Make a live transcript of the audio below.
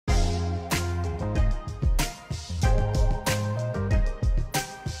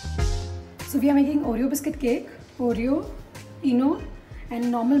So we are making Oreo biscuit cake, Oreo, Eno and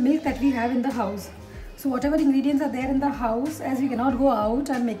normal milk that we have in the house. So whatever ingredients are there in the house, as we cannot go out,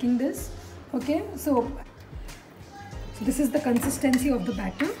 I'm making this. Okay, so this is the consistency of the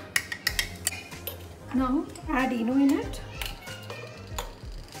batter. Now add Eno in it.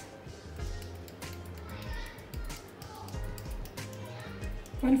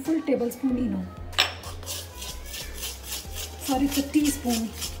 One full tablespoon Eno. Sorry, it's a teaspoon.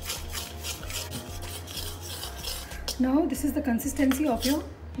 Now this is the consistency of your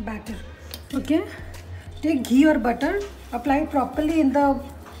batter. Okay, take ghee or butter, apply it properly in the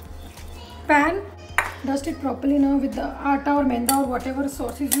pan, dust it properly now with the atta or maida or whatever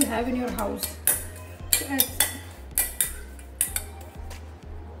sauces you have in your house. So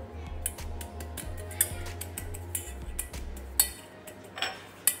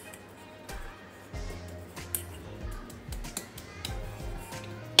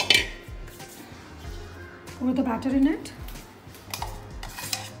pour the batter in it.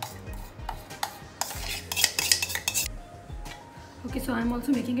 Okay, so I'm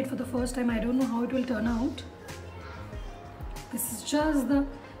also making it for the first time. I don't know how it will turn out. This is just the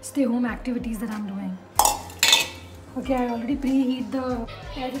stay home activities that I'm doing. Okay, I already preheat the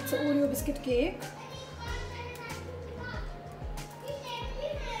it's Oreo biscuit cake.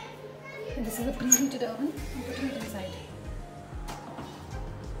 And this is a preheated oven. I'm putting it inside.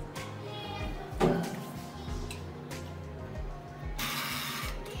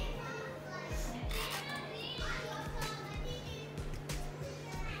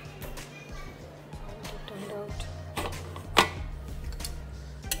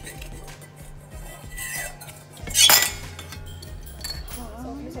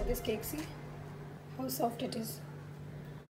 Softness of this cake, see how soft it is.